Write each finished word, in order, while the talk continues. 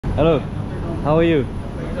Hello, how are you?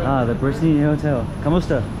 Ah, the Brittany Hotel.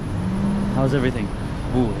 Kamusta? How's everything?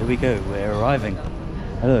 Ooh, here we go, we're arriving.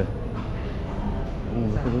 Hello. Ooh,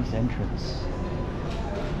 look at this entrance.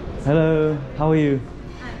 Hello, how are you?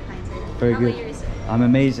 I'm fine, sir. Very How good. are you, sir? I'm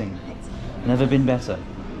amazing. Never been better.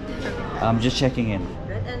 I'm just checking in.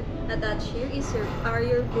 And attached here is your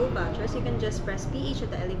Go vouchers. You can just press PH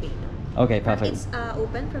at the elevator. Okay, perfect. It's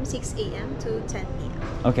open from 6 a.m. to 10 p.m.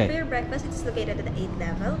 Okay. For your breakfast, it's located at the 8th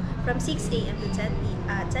level from 6 a.m. to 10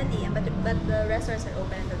 a.m. But the restaurants are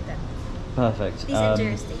open until 10. Perfect. Please enjoy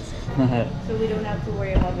your stay, sir. So we don't have to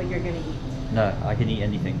worry about what you're gonna eat. No, I can eat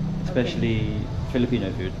anything, especially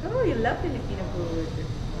Filipino food. Oh, you love Filipino food.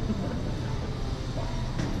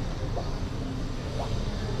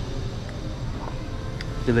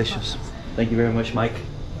 Delicious. Thank you very much, Mike.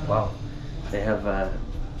 Wow. They have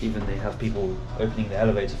they have people opening the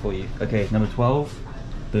elevator for you. Okay, number 12.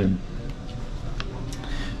 Boom.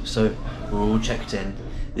 So we're all checked in.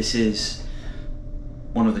 This is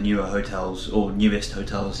one of the newer hotels, or newest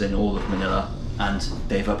hotels in all of Manila, and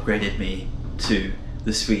they've upgraded me to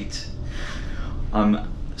the suite.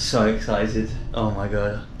 I'm so excited. Oh my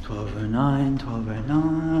god. 1209,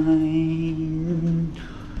 1209.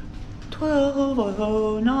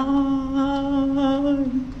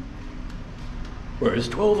 1209. Where is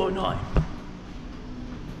 1209?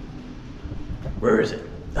 Where is it?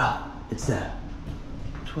 Ah, it's there.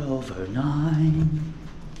 1209.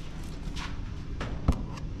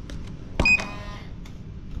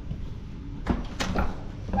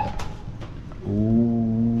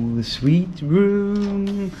 Ooh, the sweet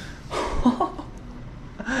room. Oh,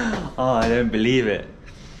 I don't believe it.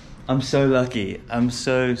 I'm so lucky. I'm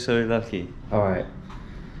so lucky. Alright.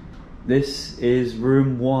 This is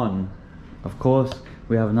room 1. Of course,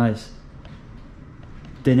 we have a nice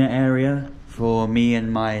dinner area for me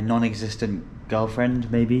and my non-existent girlfriend,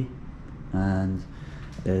 maybe. And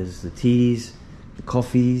there's the teas, the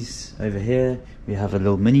coffees over here. We have a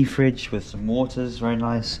little mini fridge with some waters, very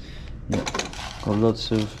nice. Yeah, got lots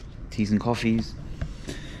of teas and coffees.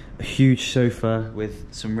 A huge sofa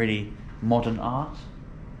with some really modern art.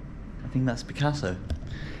 I think that's Picasso.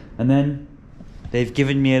 And then they've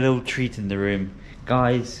given me a little treat in the room.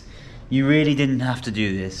 Guys, you really didn't have to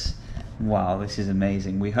do this. Wow, this is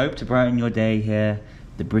amazing. We hope to brighten your day here,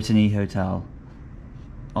 the Brittany Hotel.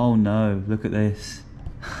 Oh no, look at this.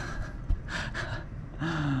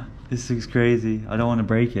 This looks crazy. I don't want to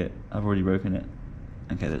break it. I've already broken it.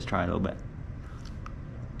 Okay, let's try a little bit.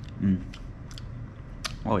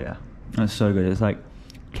 Oh yeah, that's so good. It's like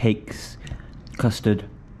cakes, custard,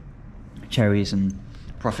 cherries and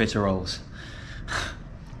profiteroles.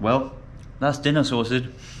 Well, that's dinner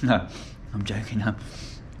sorted. No, I'm joking.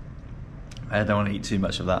 I don't want to eat too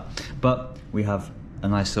much of that. But we have a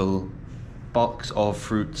nice little box of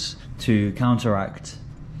fruits to counteract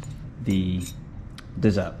the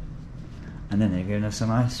dessert. And then they're giving us a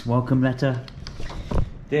nice welcome letter.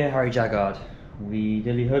 Dear Harry Jaggard, we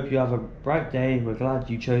dearly hope you have a bright day. We're glad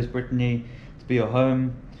you chose Brittany to be your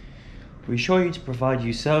home. We assure you to provide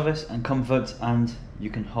you service and comfort, and you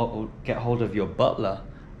can get hold of your butler.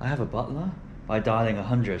 I have a butler? By dialing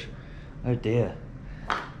 100. Oh dear.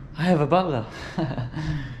 I have a butler.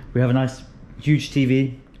 We have a nice huge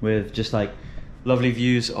TV with just like lovely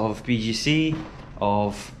views of BGC,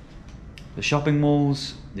 of the shopping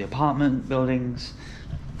malls, the apartment buildings,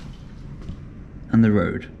 and the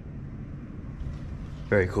road.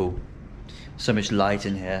 Very cool. So much light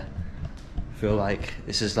in here. I feel like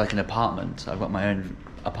this is like an apartment. I've got my own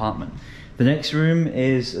apartment. The next room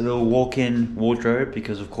is a little walk-in wardrobe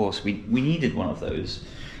because of course we needed one of those.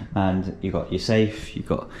 And you got your safe, you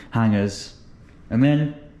got hangers. And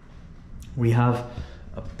then we have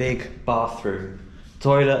a big bathroom.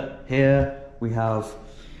 Toilet here. We have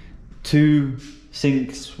 2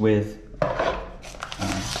 sinks with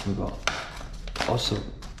we've got also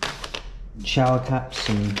shower caps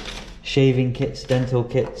and shaving kits, dental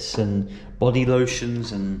kits and body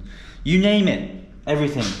lotions and you name it,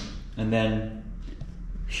 everything. And then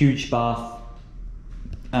huge bath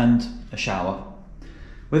and a shower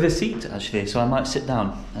with a seat actually, so I might sit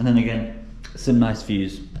down. And then again, some nice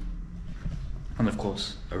views and of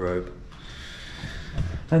course a robe.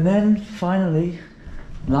 And then finally,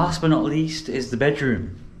 last but not least, is the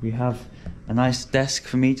bedroom. We have a nice desk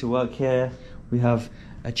for me to work here. We have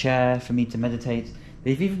a chair for me to meditate.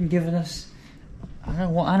 They've even given us, I don't know,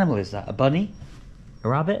 what animal is that? A bunny? A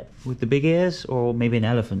rabbit with the big ears? Or maybe an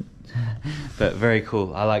elephant. But very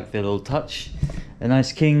cool. I like the little touch. A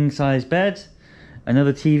nice king size bed,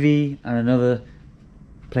 another TV, and another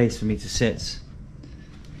place for me to sit.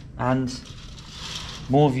 And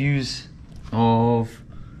more views of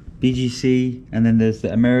BGC, and then there's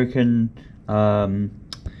the American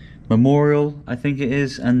Memorial, I think it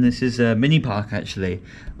is, and this is a mini park actually,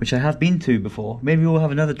 which I have been to before. Maybe we'll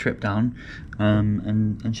have another trip down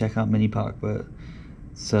and check out mini park, but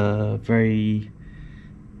it's very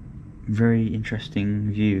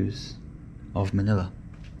interesting views of Manila.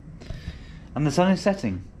 And the sun is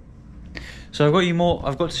setting. So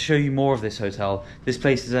I've got to show you more of this hotel. This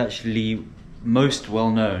place is actually most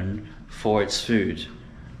well known for its food,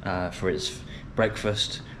 for its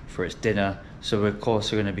breakfast, for its dinner. So of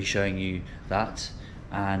course we're going to be showing you that.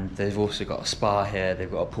 And they've also got a spa here,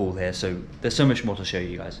 they've got a pool here, so there's so much more to show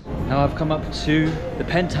you guys. Now I've come up to the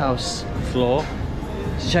penthouse floor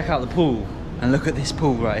to check out the pool, and look at this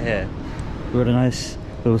pool right here. We've got a nice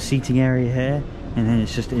little seating area here, and then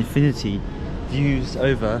it's just infinity views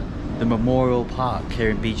over the Memorial Park here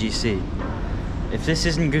in BGC. If this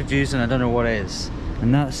isn't good views, then I don't know what is.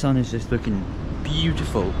 And that sun is just looking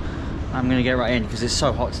beautiful. I'm gonna get right in because it's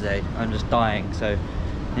so hot today. I'm just dying, so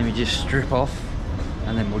let me just strip off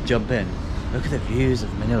and then we'll jump in. Look at the views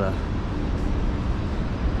of Manila.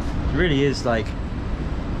 It really is like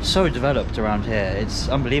so developed around here. It's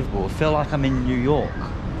unbelievable. I feel like I'm in New York.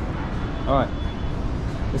 Alright,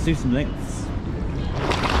 let's do some lengths.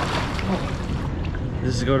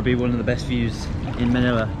 This has got to be one of the best views in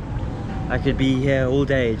Manila. I could be here all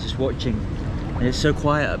day just watching, and it's so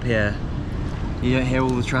quiet up here. You don't hear all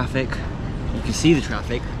the traffic. You can see the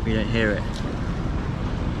traffic, but you don't hear it.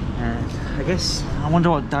 And I guess, I wonder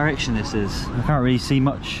what direction this is. I can't really see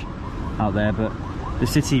much out there, but the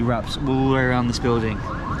city wraps all the way around this building.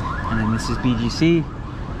 And then this is BGC.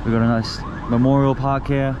 We've got a nice memorial park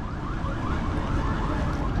here.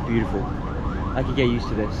 Beautiful. I could get used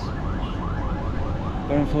to this.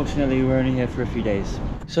 But unfortunately we're only here for a few days.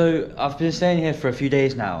 So I've been staying here for a few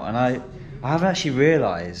days now, and I haven't actually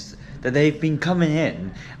realised that they've been coming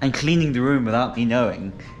in and cleaning the room without me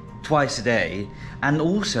knowing twice a day. And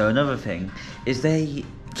also another thing is they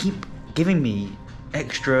keep giving me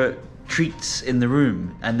extra treats in the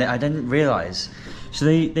room, and I didn't realise. So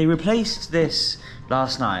they replaced this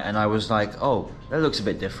last night, and I was like, oh, that looks a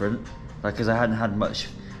bit different, like, because I hadn't had much.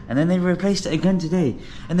 And then they replaced it again today,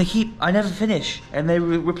 and I never finish, and they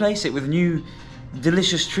replace it with new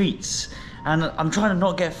delicious treats. And I'm trying to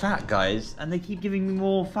not get fat, guys, and they keep giving me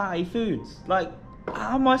more fatty foods. Like,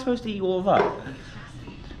 how am I supposed to eat all of that?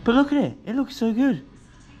 But look at it, it looks so good.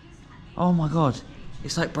 Oh my god,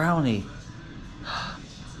 it's like brownie.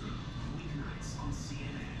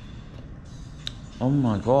 Oh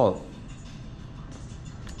my god.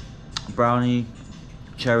 Brownie,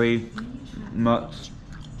 cherry, nuts.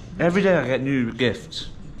 Every day I get new gifts,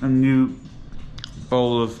 a new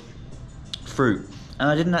bowl of fruit. And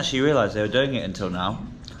I didn't actually realise they were doing it until now.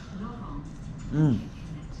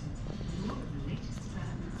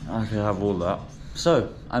 I could have all that.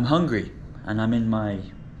 So, I'm hungry, and I'm in my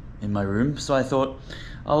room, so I thought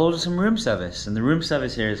I'll order some room service. And the room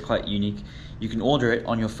service here is quite unique. You can order it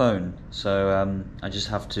on your phone. So I just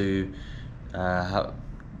have to go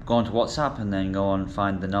onto WhatsApp and then go on,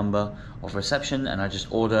 find the number of reception, and I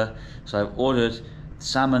just order. So I've ordered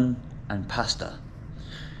salmon and pasta.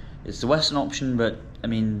 It's the Western option, but I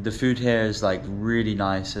mean the food here is like really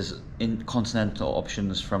nice. There's continental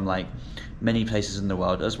options from like many places in the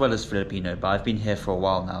world, as well as Filipino, but I've been here for a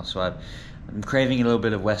while now, so I'm craving a little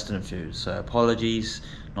bit of Western food, so apologies,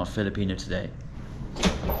 not Filipino today.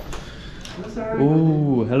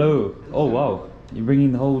 Oh, hello. Oh wow, you're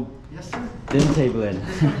bringing the whole dinner table in.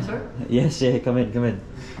 Yes, yeah, come in.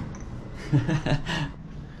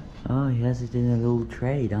 Oh, he has it in a little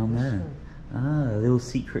tray down there. Ah, a little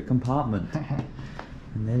secret compartment.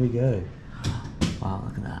 And there we go. Wow,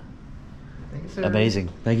 look at that. Thank you, sir. Amazing.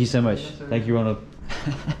 Thank you so much. Yes, sir. Thank you, Ronald.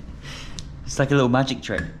 It's like a little magic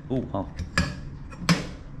trick. Oh, wow.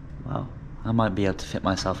 Wow. I might be able to fit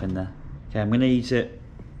myself in there. Okay, I'm going to eat it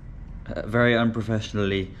very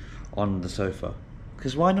unprofessionally on the sofa.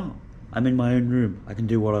 Because why not? I'm in my own room. I can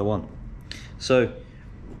do what I want. So,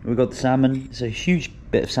 we've got the salmon. It's a huge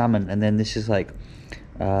bit of salmon. And then this is like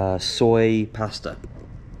soy pasta.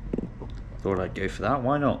 Thought I'd go for that.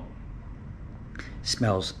 Why not?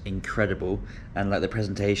 Smells incredible, and like the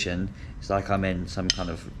presentation, it's like I'm in some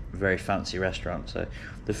kind of very fancy restaurant. So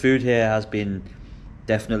the food here has been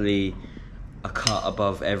definitely a cut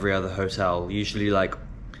above every other hotel. Usually, like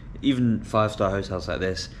even 5-star hotels like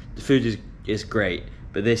this, the food is great,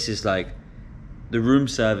 but this is like the room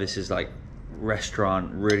service is like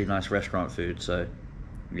restaurant, really nice restaurant food. So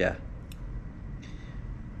yeah,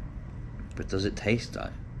 but does it taste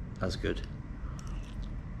like that's good?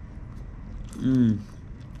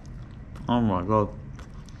 Oh my god.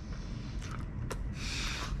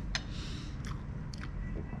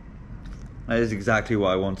 That is exactly what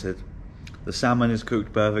I wanted. The salmon is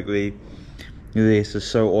cooked perfectly. This is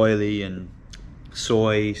so oily and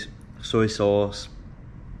soy sauce.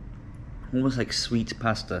 Almost like sweet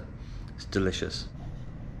pasta. It's delicious.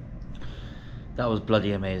 That was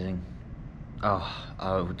bloody amazing. Oh,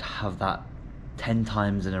 I would have that 10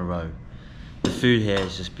 times in a row. The food here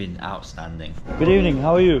has just been outstanding. Good evening,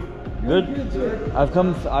 how are you? Good? I've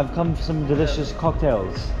come for some delicious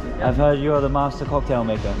cocktails. I've heard you are the master cocktail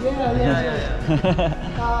maker. Yeah.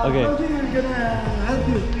 Okay. How do you gonna help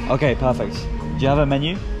you? Okay, perfect. Do you have a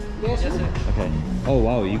menu? Yes, sir. Okay. Oh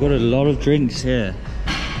wow, you got a lot of drinks here.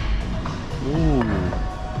 Ooh.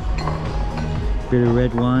 Bit of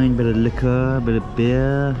red wine, bit of liquor, bit of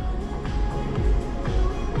beer.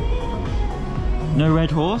 No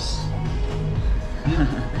Red Horse?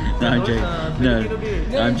 No, I'm joking.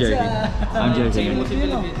 No, I'm joking. I'm joking.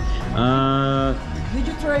 Did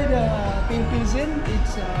you try the pale pilsen?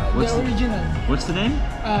 It's the original. What's the name?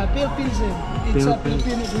 Pale pilsen. It's Pale a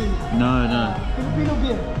Filipino drink. No. Filipino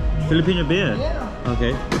beer. Filipino beer? Yeah.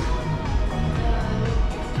 Okay.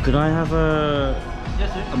 Could I have a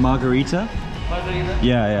margarita? Margarita?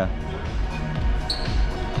 Yeah.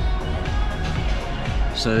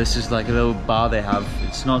 So this is like a little bar they have.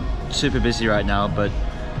 It's not super busy right now, but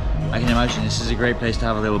I can imagine this is a great place to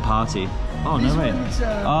have a little party. Oh, This no way. one, it's,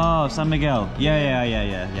 Oh, San Miguel. Yeah.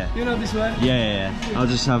 You know this one? Yeah. I'll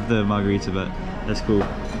just have the margarita, but that's cool.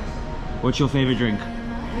 What's your favorite drink?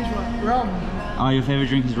 This one, rum. Oh, your favorite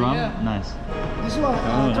drink is rum? Yeah. Nice. This one,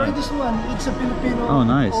 Oh, try nice. this one. It's a Filipino. Oh,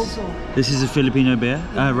 nice. Also. This is a Filipino beer?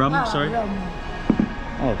 Rum, sorry. Rum.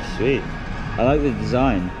 Oh, sweet. I like the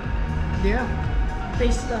design. Yeah.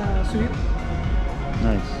 Taste sweet.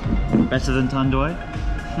 Nice. Better than Tandoy?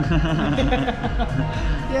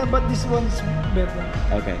 Yeah, but this one is better.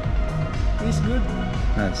 Okay. It's good.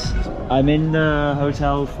 Nice. I'm in the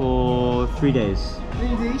hotel for 3 days. 3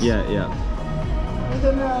 days. Yeah. And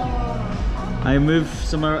then I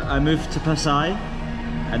moved to Pasay,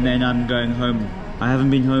 and then I'm going home. I haven't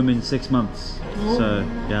been home in 6 months, so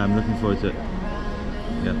yeah, I'm looking forward to it.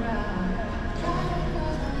 Yeah.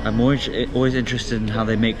 I'm always interested in how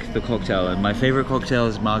they make the cocktail, and my favorite cocktail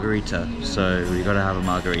is margarita, so we gotta have a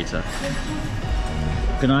margarita.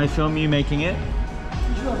 Can I film you making it?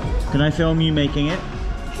 sure. Can I film you making it?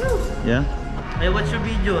 Sure. Yeah? I watch your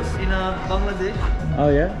videos in Bangladesh. Oh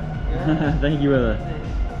yeah? Thank you, brother.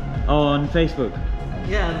 Oh, on Facebook?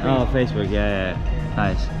 Yeah. Oh, Facebook, yeah.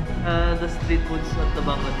 Nice. The street foods at the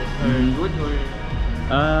Bangladesh are Mhm. good or?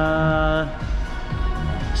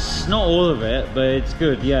 It's not all of it, but it's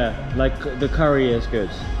good, yeah. Like the curry is good,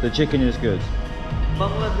 the chicken is good.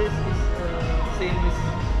 Bangladesh is same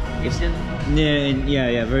as Indian.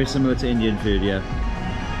 Yeah, very similar to Indian food, yeah.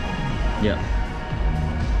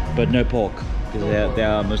 But no pork, because they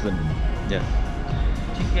are Muslim, yeah.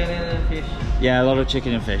 Chicken and fish. Yeah, a lot of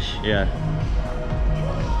chicken and fish, yeah.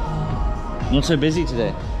 Not so busy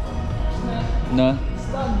today. No? It's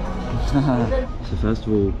done. So first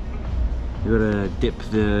of all, you gotta dip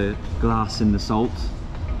the glass in the salt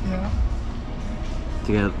Yeah.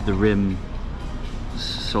 to get the rim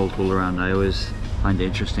salt all around. I always find it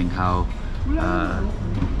interesting how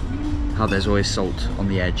there's always salt on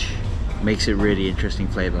the edge. Makes it really interesting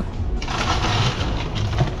flavor.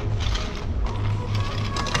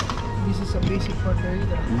 This is a basic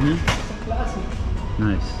margarita. Mhm. It's a classic.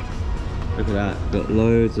 Nice. Look at that. Got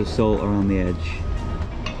loads of salt around the edge.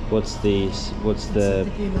 What's the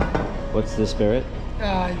Tequila. what's the spirit?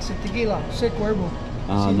 It's a tequila, Sir Cuervo.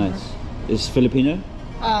 Ah, Silver. nice. Is Filipino?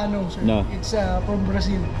 No, sir. No. It's from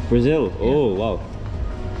Brazil. Brazil. Oh, wow.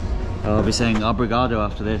 I'll be saying obrigado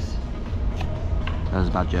after this. That was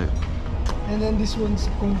a bad joke. And then this one's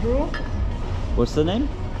Contru. What's the name?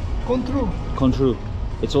 Contru. Contru.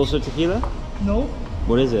 It's also tequila? No,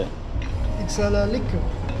 What is it? it's a liquor.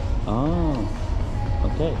 Oh,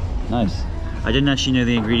 okay, nice. I didn't actually know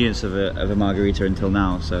the ingredients of a margarita until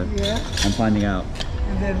now, so Yeah. I'm finding out.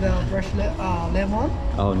 And then fresh lemon.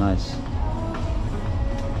 Oh, nice.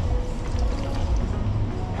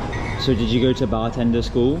 So did you go to bartender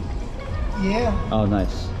school? Yeah. Oh,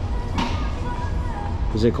 nice.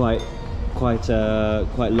 Was it quite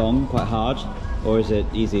long, quite hard, or is it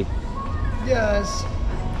easy? Yes.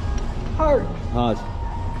 Hard. Hard.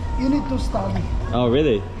 You need to study. Oh,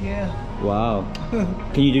 really? Yeah. Wow.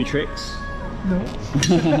 Can you do tricks? No.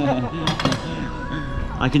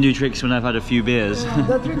 I can do tricks when I've had a few beers.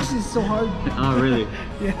 The tricks is so hard. Oh, really?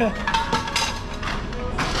 Yeah.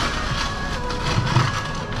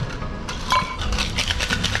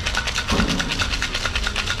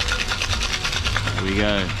 Here we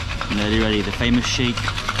go. Nearly ready. The famous shake.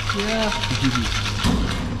 Yeah.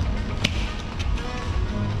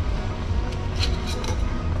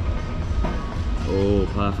 Oh,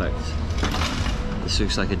 perfect. This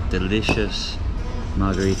looks like a delicious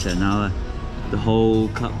margarita. Now the whole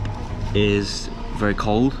cup is very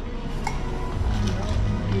cold.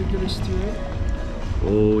 Give it a stir.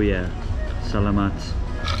 Oh yeah. Salamat.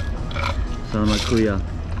 Salamat kuya.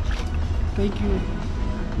 Thank you.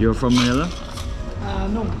 You're from Manila?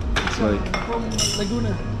 No, it's Right. from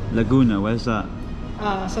Laguna. Laguna, where's that?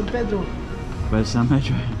 San Pedro. Where's San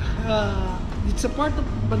Pedro? It's a part of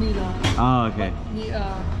Manila. Ah, okay.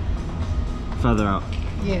 Further out.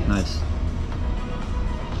 Yeah. Nice.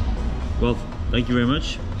 Well, thank you very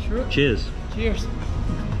much. Sure. Cheers. Cheers.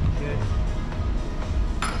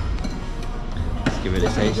 Let's give it a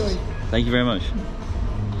Yes, taste. enjoy. Thank you very much.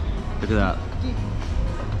 Look at that.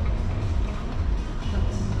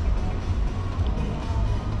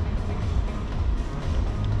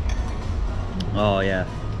 Oh yeah,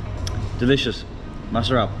 delicious.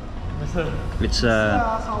 Masarap. It's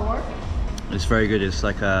Sour. it's very good. It's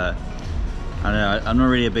like a, I don't know. I'm not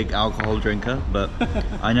really a big alcohol drinker, but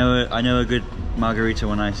I know a good margarita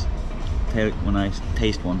when I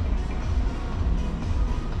taste one.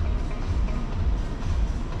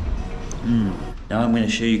 Now I'm going to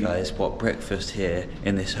show you guys what breakfast here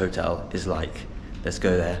in this hotel is like. Let's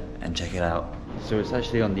go there and check it out. So it's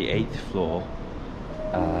actually on the 8th floor.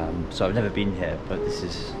 So I've never been here, but this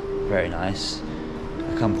is very nice.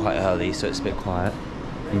 I come quite early, so it's a bit quiet.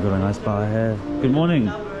 You've got a nice bar here. Good morning.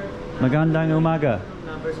 Magandang umaga.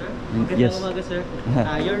 Number, sir? Yes. Magandang umaga, sir.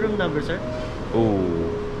 Your room number, sir? Oh,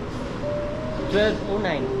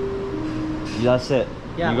 1209. that's it.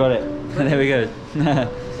 Yeah. You got it. There we go.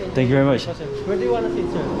 Thank you very much. Where do you want to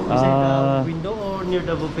sit, sir? Beside the window or near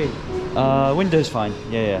the buffet? Window's fine.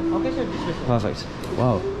 Yeah, yeah. Okay, sir. This way, sir. Perfect.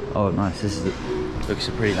 Wow. Oh, nice. This is looks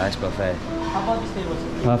a pretty nice buffet. How about this table,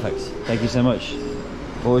 sir? Perfect. Thank you so much.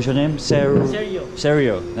 What was your name? Sergio.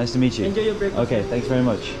 Sergio. Nice to meet you. Enjoy your breakfast. Okay, thanks very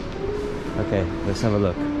much. Okay, let's have a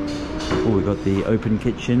look. Oh, we got the open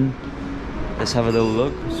kitchen. Let's have a little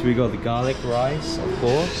look. So we got the garlic rice, of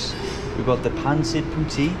course. We got the pancit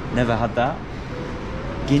puti. Never had that.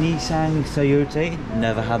 Guinea sang sayote.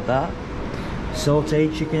 Never had that.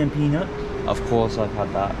 Sauteed chicken and peanut. Of course, I've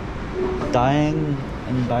had that. Daeng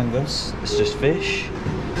and bangus. It's just fish.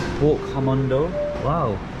 Pork hamondo.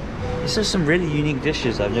 Wow. It's just some really unique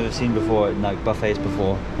dishes I've never seen before in like buffets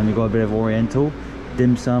before. And we've got a bit of oriental.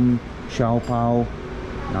 Dim sum, xiao pao.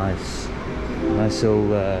 Nice. Nice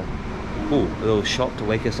little, a little shop to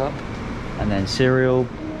wake us up. And then cereal.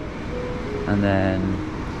 And then,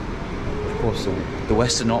 of course, the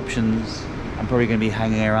Western options. I'm probably going to be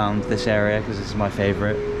hanging around this area because this is my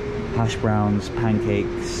favorite. Hash browns,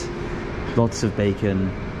 pancakes, lots of bacon,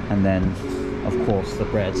 and then, of course, the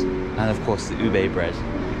bread. And of course, the ube bread.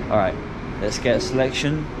 Alright, let's get a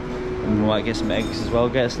selection. And we might get some eggs as well,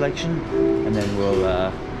 get a selection. And then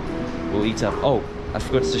we'll eat up. Oh, I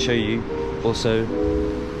forgot to show you. Also,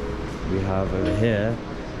 we have over here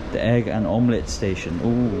the egg and omelette station.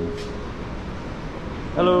 Ooh.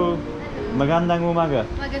 Hello. Magandang umaga.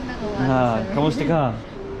 Magandang umaga, sir. Kamusta ka?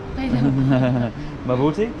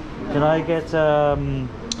 Mabuti? Could I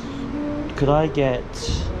get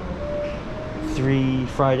 3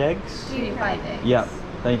 fried eggs? 3 fried eggs. Yeah,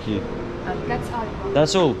 thank you. That's all.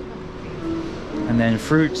 That's all. And then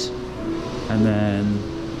fruit. And then,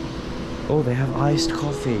 oh, they have iced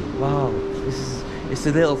coffee. Wow, it's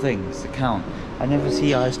the little things that count. I never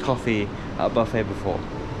see iced coffee at a buffet before,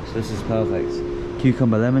 so this is perfect.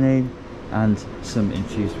 Cucumber lemonade and some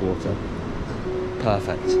infused water.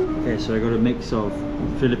 Perfect. Okay, so I got a mix of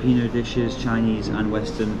Filipino dishes, Chinese and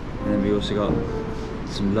Western, and then we also got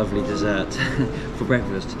some lovely dessert for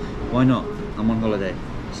breakfast. Why not? I'm on holiday.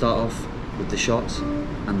 Start off with the shots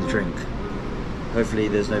and the drink. Hopefully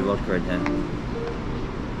there's no vodka in here.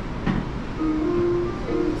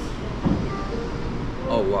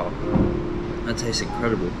 Oh wow, that tastes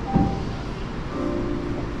incredible.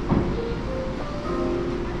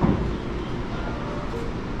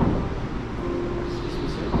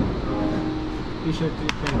 Be sure to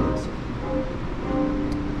try this.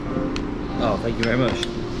 Oh, thank you very much.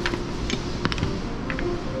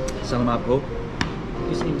 Salamat po.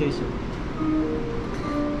 Please enjoy, sir.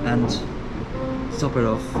 And to top it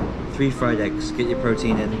off, 3 fried eggs. Get your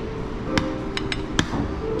protein in.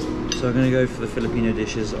 So I'm gonna go for the Filipino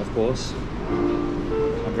dishes, of course.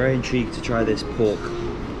 I'm very intrigued to try this pork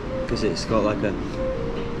because it's got like a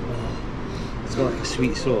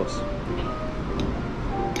sweet sauce.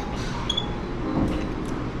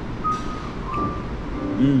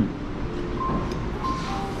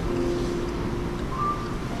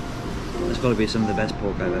 It's got to be some of the best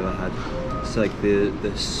pork I've ever had. It's like the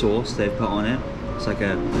sauce they've put on it. It's like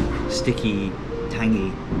a sticky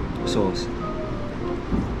tangy sauce.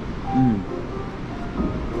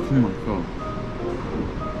 Oh my god.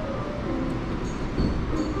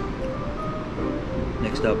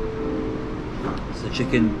 Next up, it's the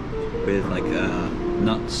chicken with like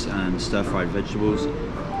nuts and stir-fried vegetables.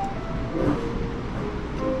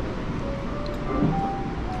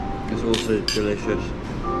 It's also delicious.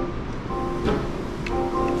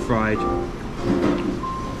 Fried.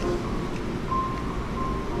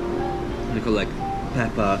 They've got like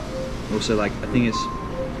pepper, also like, I think it's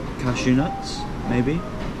cashew nuts, maybe?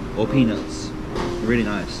 Or peanuts. Really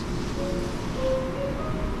nice.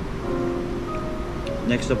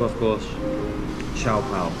 Next up, of course, chow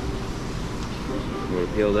pao. We'll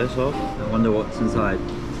peel this off. I wonder what's inside.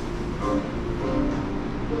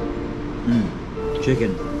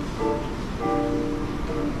 Chicken.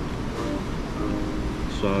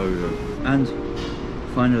 So good. And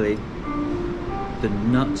finally, the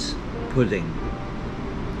nut pudding.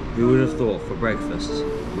 Who would have thought for breakfast?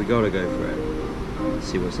 We gotta go for it. Let's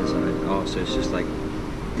see what's inside. Oh, so it's just like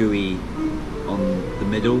gooey on the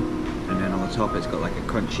middle, and then on the top it's got like a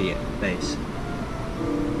crunchy base.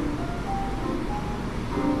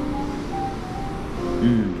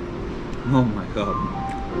 Oh my god.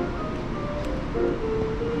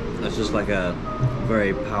 That's just like a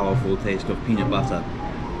very powerful taste of peanut butter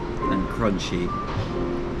and crunchy.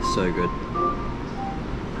 So good.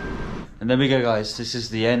 And there we go, guys. This is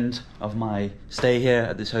the end of my stay here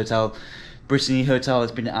at this hotel. Brittany Hotel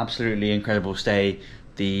has been an absolutely incredible stay.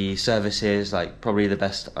 The service here is like probably the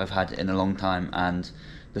best I've had in a long time, and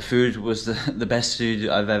the food was the best food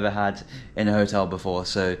I've ever had in a hotel before.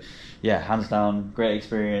 So yeah, hands down, great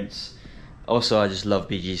experience. Also, I just love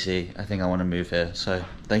BGC. I think I want to move here. So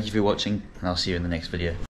thank you for watching, and I'll see you in the next video.